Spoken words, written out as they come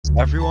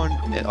Everyone,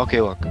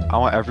 okay, look, I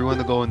want everyone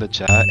to go in the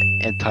chat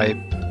and type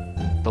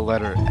the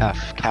letter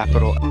F,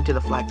 capital F. To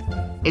the flag.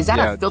 Is that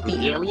Yeah, a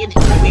filthy alien?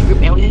 Can we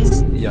group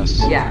aliens?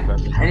 Yes. Yeah,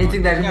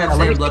 anything that doesn't have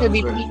same blood as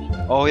Rip.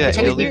 Oh yeah,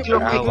 Check it aliens here,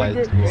 are real quick. allied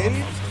to so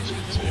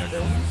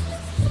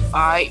yeah.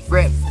 Alright,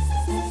 Rip.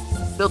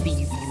 Filthy,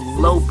 you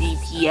low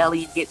BP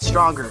alien, get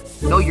stronger.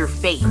 Know your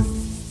fate.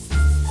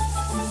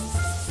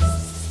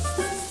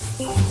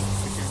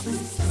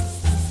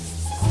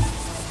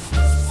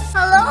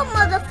 Hello,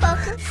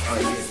 motherfucker. Oh,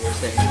 you're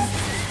saying.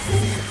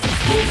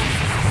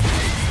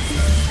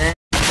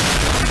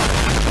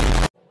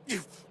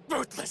 You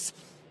ruthless,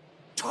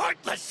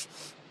 heartless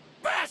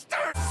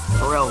bastard!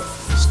 Bro,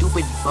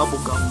 stupid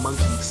bubblegum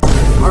monkeys.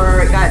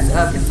 Alright guys,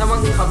 can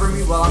someone cover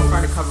me while I'm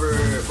trying to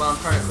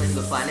claim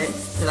the planet?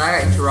 Cause I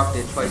got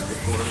interrupted twice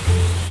before.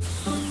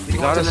 We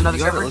gotta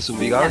listen,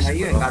 we gotta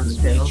you ain't got the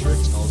tail.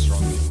 Matrix and all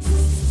strong people.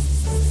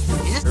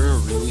 They're a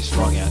really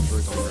strong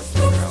android over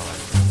their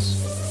allies.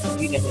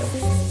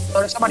 Oh,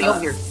 there's somebody over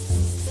here.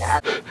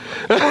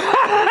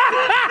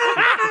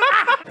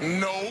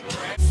 Nope.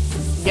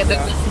 Yeah,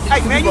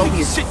 Hey man, you need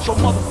to sit your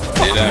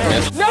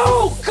motherfucker.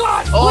 No,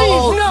 God,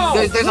 oh, please, no.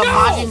 There's no. a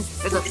Majin,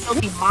 there's a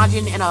filthy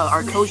Majin and a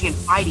Acrojin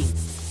fighting.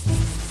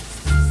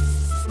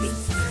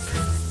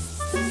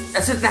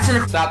 That's an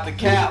stop the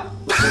cap.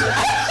 Stop the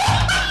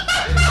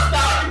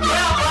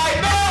cap right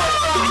now.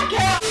 Stop the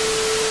cap.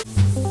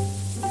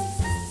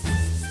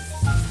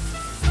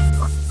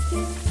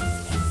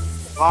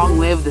 Long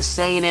live the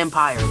Saiyan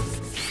Empire. You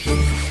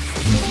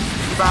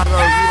gotta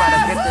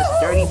get this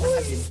dirty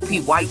Majin. He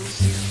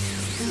wipes.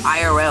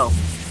 IRL.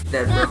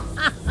 Dead, bro.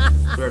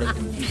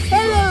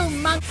 Hello,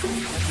 monkey.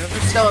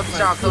 So if it's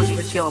our Acrojin,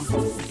 to kill him.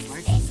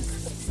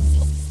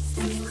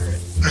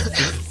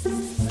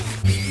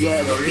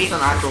 Yeah, Yo, reach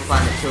on actual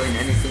planet killing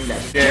anything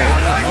that's trait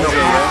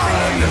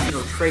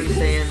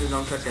Saiyans,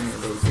 don't touch any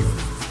of those.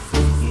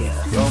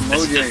 Yeah. Yo,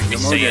 Mojang.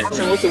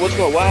 What's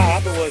what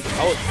happened was I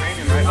was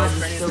training, right?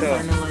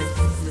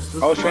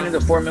 I was training to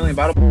 4 million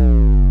battle.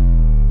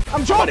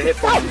 I'm trying to hit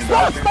 4 million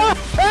battle.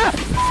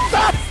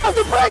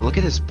 Look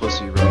at his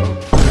pussy, bro.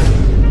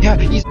 Yeah,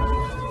 he's